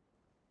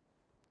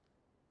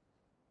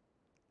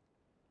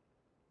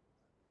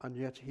 And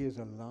yet he is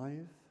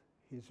alive,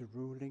 he is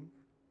ruling,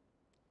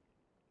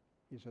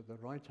 he's at the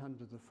right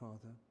hand of the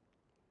Father.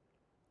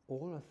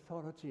 All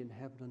authority in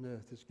heaven and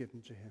earth is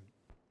given to him.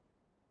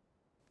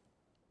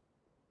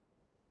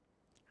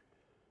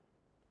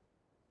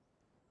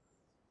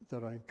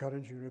 There are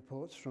encouraging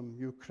reports from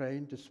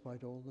Ukraine,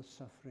 despite all the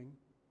suffering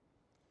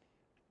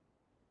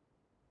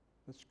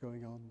that's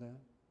going on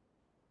there.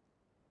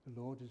 The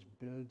Lord is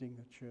building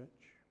a church.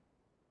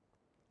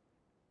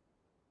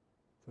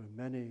 There are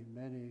many,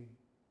 many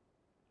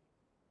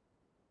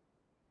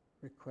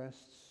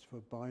requests for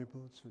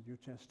Bibles, for New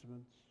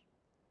Testaments,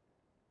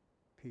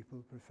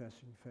 people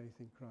professing faith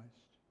in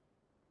Christ.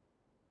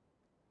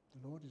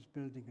 The Lord is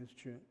building his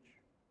church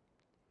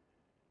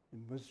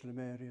in Muslim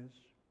areas.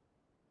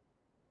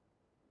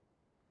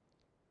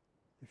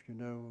 If you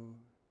know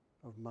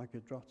of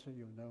Magid Rota,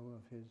 you'll know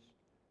of his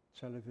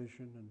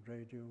television and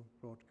radio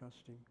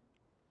broadcasting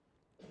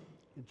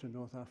into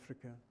North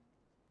Africa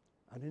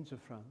and into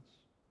France,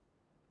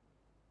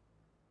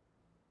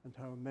 and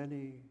how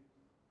many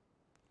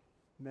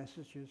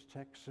messages,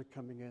 texts are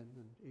coming in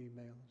and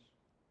emails.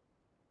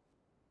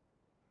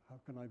 How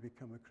can I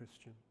become a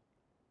Christian?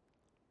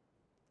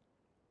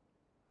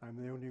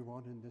 I'm the only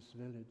one in this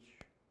village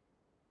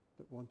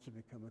that wants to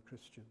become a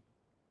Christian.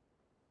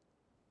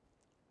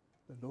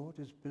 The Lord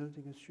is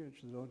building his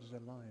church. The Lord is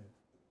alive.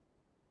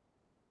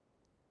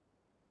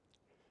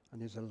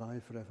 And he's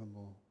alive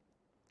forevermore.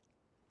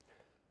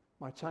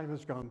 My time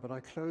has gone, but I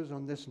close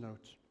on this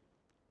note.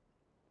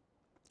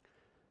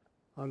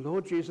 Our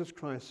Lord Jesus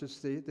Christ is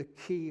the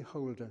key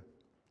holder.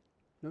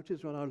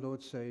 Notice what our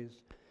Lord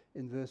says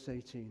in verse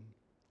 18.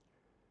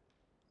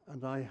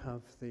 And I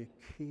have the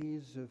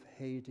keys of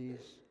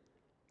Hades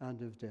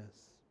and of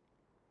death.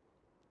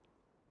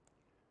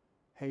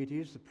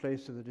 Hades, the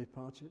place of the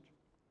departed.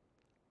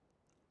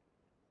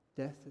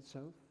 Death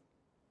itself.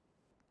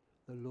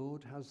 The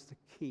Lord has the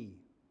key.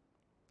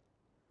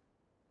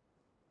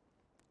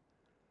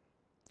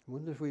 I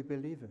wonder if we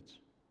believe it.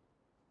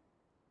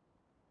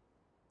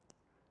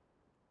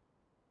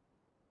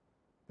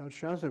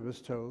 Belshazzar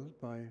was told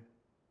by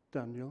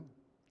Daniel,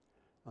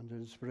 under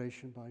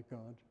inspiration by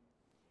God,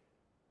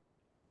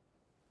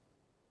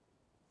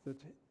 that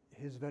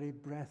his very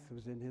breath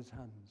was in his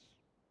hands,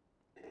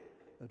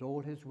 that all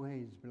his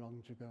ways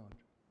belong to God.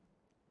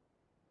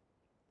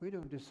 We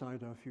don't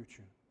decide our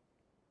future.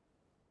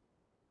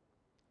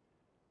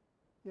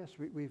 Yes,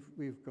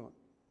 we've got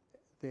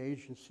the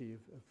agency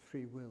of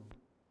free will,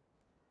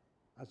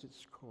 as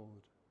it's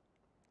called.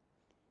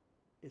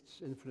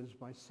 It's influenced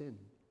by sin.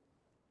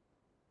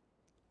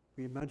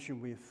 We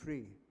imagine we're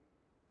free.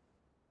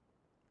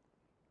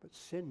 But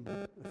sin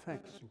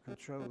affects and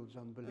controls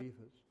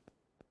unbelievers.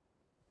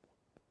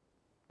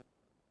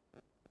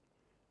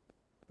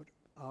 But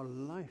our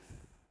life,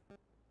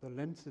 the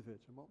length of it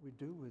and what we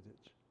do with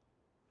it,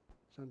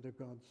 is under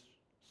God's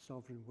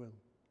sovereign will.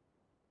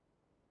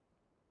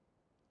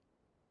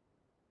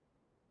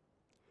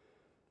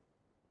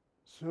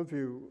 Some of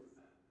you,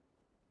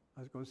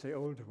 I was going to say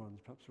older ones,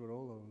 perhaps we're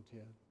all old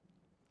here,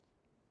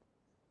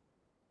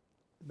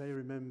 may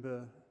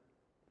remember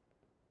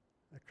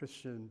a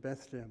Christian in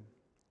Bethlehem.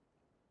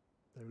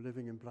 They were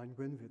living in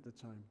Blaengwynfi at the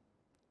time.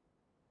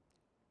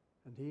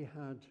 And he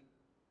had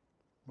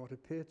what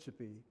appeared to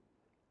be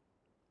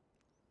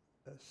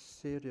a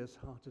serious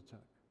heart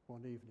attack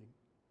one evening.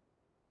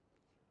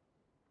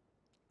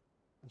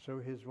 And so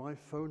his wife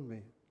phoned me.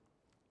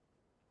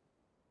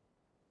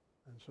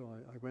 And so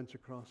I went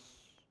across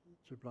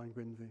to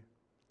Blaengwynfi.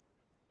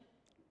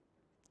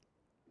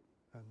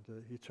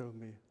 And he told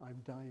me,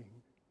 I'm dying.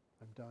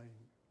 I'm dying.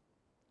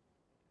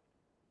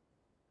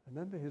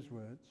 Remember his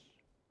words.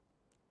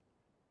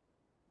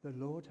 The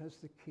Lord has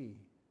the key.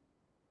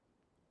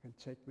 Can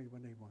take me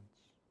when he wants.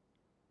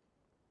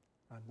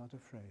 I'm not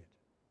afraid.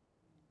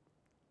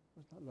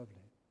 Wasn't that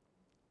lovely?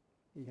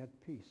 He had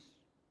peace.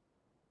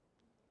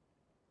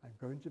 I'm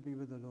going to be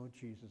with the Lord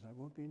Jesus. I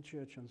won't be in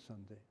church on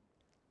Sunday,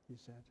 he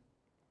said.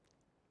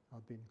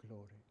 I'll be in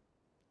glory.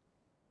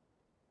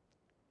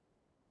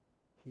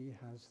 He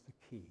has the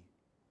key.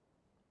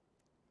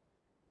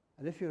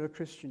 And if you're a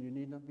Christian, you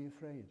need not be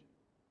afraid.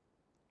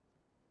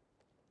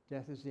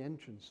 Death is the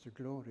entrance to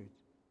glory.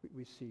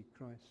 We see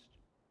Christ.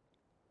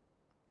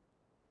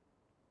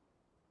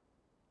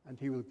 And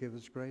he will give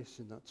us grace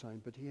in that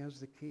time, but he has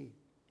the key.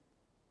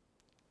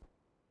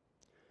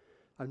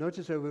 I've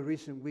noticed over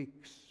recent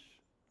weeks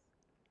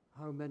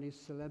how many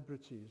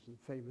celebrities and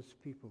famous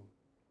people,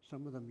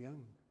 some of them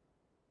young,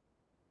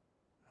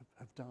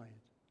 have died.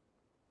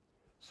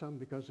 Some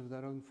because of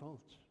their own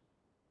fault,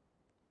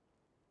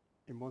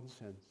 in one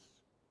sense.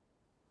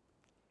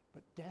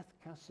 But death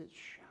casts its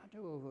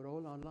shadow over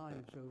all our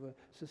lives, over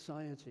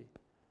society.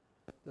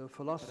 There were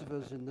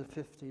philosophers in the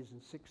 50s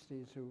and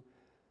 60s who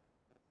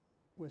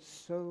were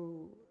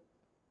so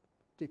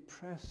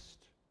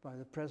depressed by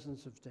the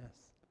presence of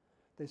death.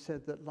 They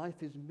said that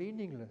life is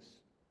meaningless.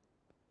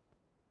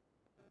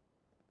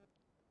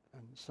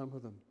 And some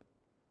of them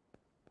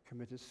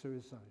committed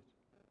suicide.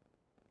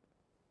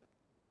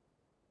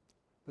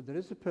 But there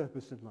is a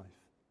purpose in life.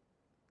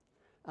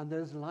 And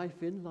there's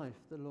life in life.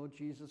 The Lord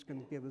Jesus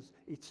can give us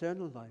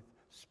eternal life,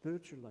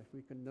 spiritual life.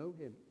 We can know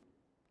him.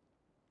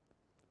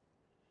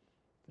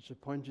 It's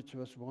appointed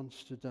to us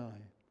once to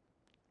die,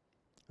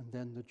 and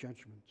then the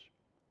judgment.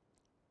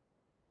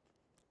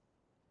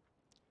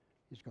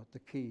 He's got the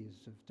keys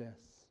of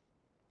death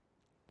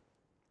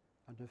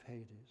and of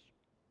Hades.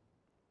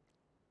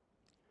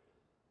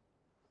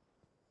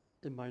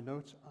 In my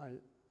notes,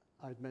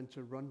 I'd meant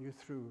to run you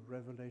through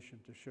Revelation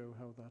to show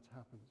how that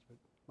happens, but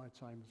my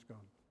time is gone.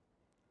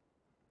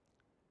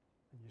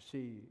 And you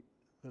see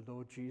the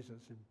Lord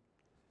Jesus in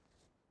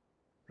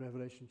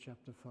Revelation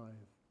chapter 5,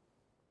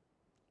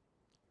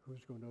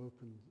 who's going to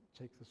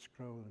take the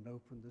scroll and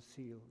open the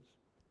seals.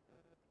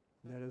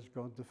 And there is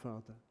God the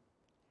Father.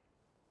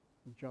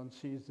 And John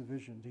sees the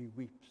vision, he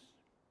weeps.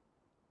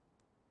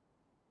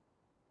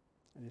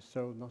 And he's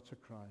told not to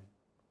cry.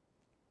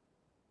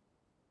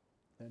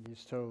 Then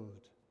he's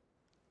told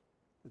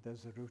that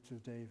there's the root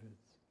of David,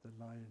 the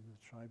Lion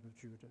of the tribe of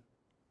Judah.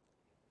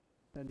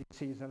 Then he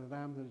sees a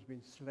lamb that has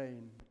been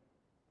slain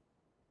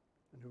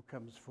and who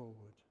comes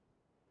forward.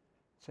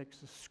 Takes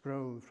the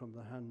scroll from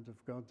the hand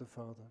of God the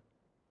Father.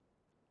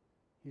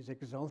 He's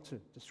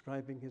exalted,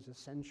 describing his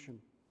ascension.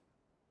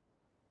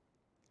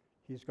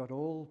 He's got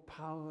all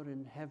power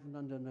in heaven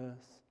and on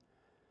earth.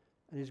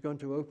 And he's going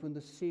to open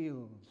the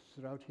seals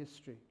throughout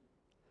history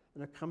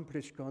and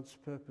accomplish God's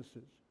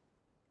purposes.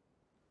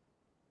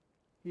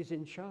 He's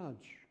in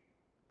charge.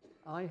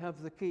 I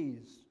have the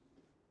keys.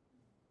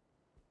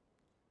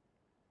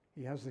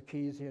 He has the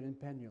keys here in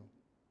Peniel,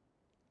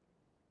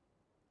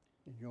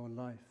 in your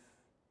life,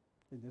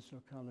 in this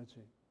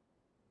locality,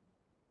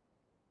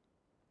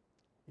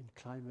 in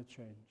climate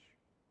change,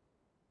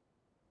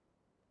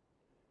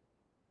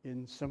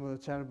 in some of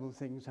the terrible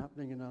things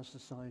happening in our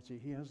society.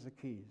 He has the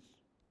keys.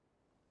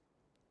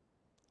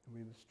 And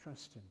we must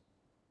trust him.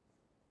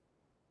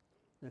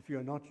 And if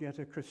you're not yet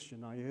a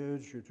Christian, I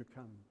urge you to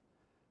come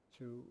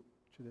to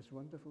this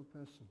wonderful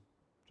person,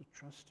 to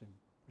trust him,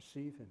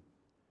 receive him.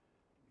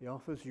 He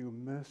offers you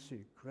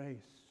mercy,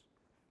 grace,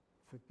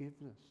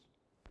 forgiveness,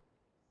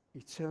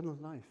 eternal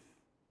life,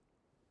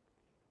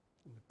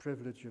 and the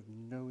privilege of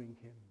knowing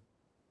him.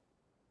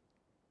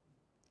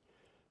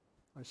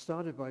 I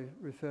started by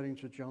referring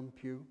to John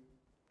Pugh,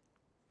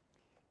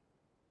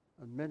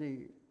 and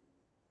many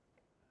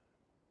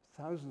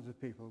thousands of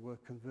people were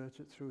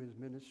converted through his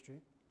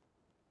ministry.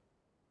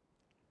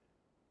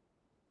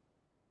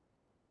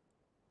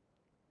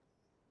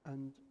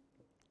 And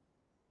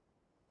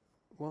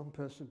one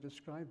person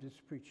described his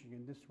preaching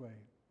in this way: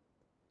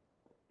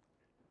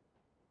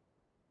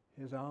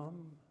 his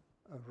arm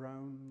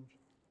around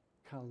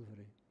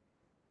Calvary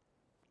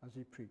as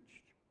he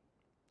preached,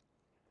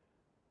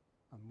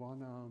 and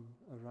one arm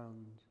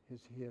around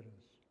his hearers,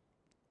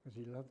 because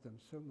he loved them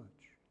so much.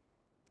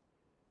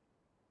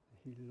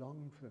 He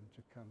longed for them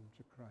to come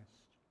to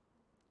Christ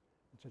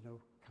and to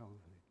know Calvary.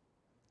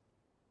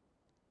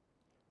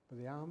 But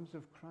the arms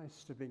of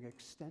Christ are being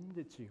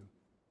extended to you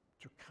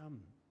to come,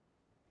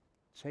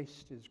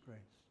 taste his grace,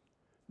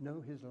 know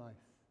his life,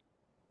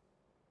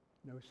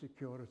 know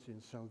security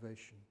and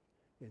salvation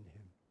in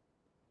him.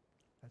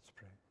 Let's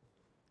pray.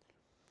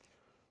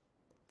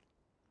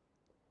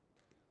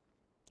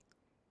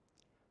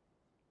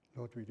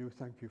 Lord, we do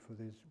thank you for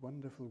these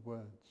wonderful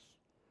words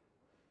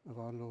of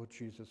our Lord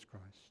Jesus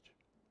Christ.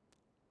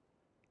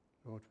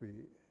 Lord, we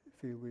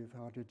feel we've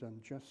hardly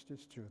done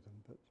justice to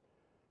them, but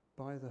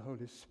by the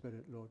Holy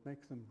Spirit, Lord,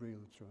 make them real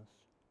to us.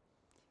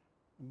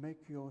 And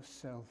make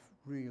yourself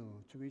real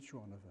to each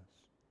one of us,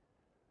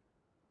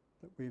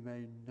 that we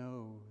may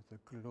know the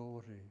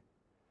glory,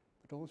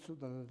 but also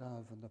the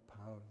love and the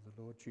power of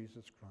the Lord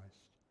Jesus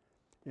Christ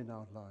in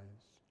our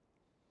lives.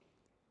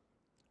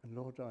 And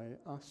Lord,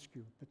 I ask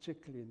you,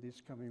 particularly in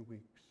these coming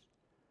weeks,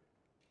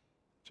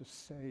 to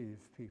save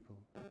people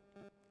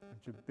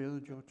and to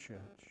build your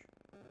church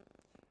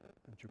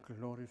and to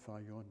glorify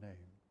your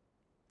name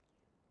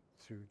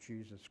through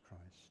Jesus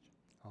Christ.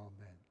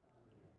 Amen.